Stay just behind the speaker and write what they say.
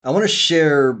I want to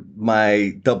share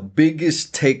the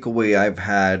biggest takeaway I've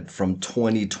had from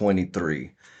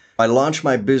 2023. I launched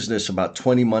my business about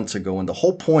 20 months ago, and the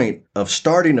whole point of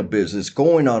starting a business,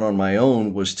 going out on my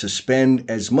own, was to spend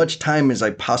as much time as I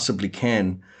possibly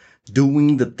can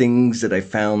doing the things that I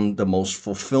found the most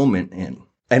fulfillment in.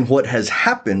 And what has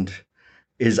happened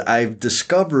is I've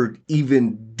discovered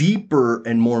even deeper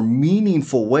and more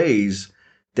meaningful ways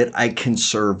that I can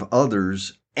serve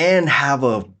others and have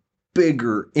a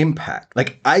bigger impact.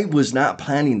 Like, I was not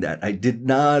planning that. I did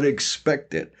not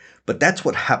expect it, but that's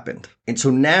what happened. And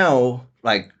so now,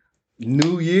 like,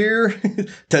 new year,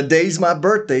 today's my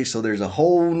birthday. So there's a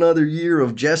whole nother year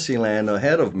of Jesse Land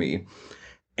ahead of me.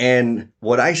 And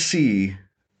what I see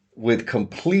with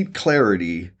complete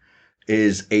clarity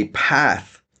is a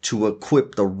path to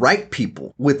equip the right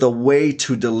people with a way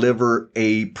to deliver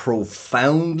a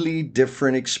profoundly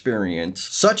different experience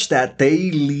such that they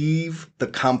leave the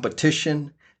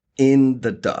competition in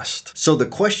the dust. So the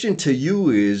question to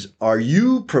you is, are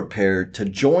you prepared to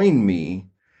join me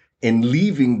in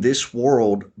leaving this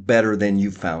world better than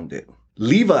you found it?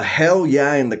 Leave a hell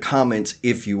yeah in the comments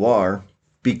if you are.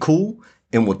 Be cool,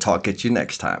 and we'll talk at you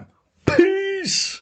next time. Peace!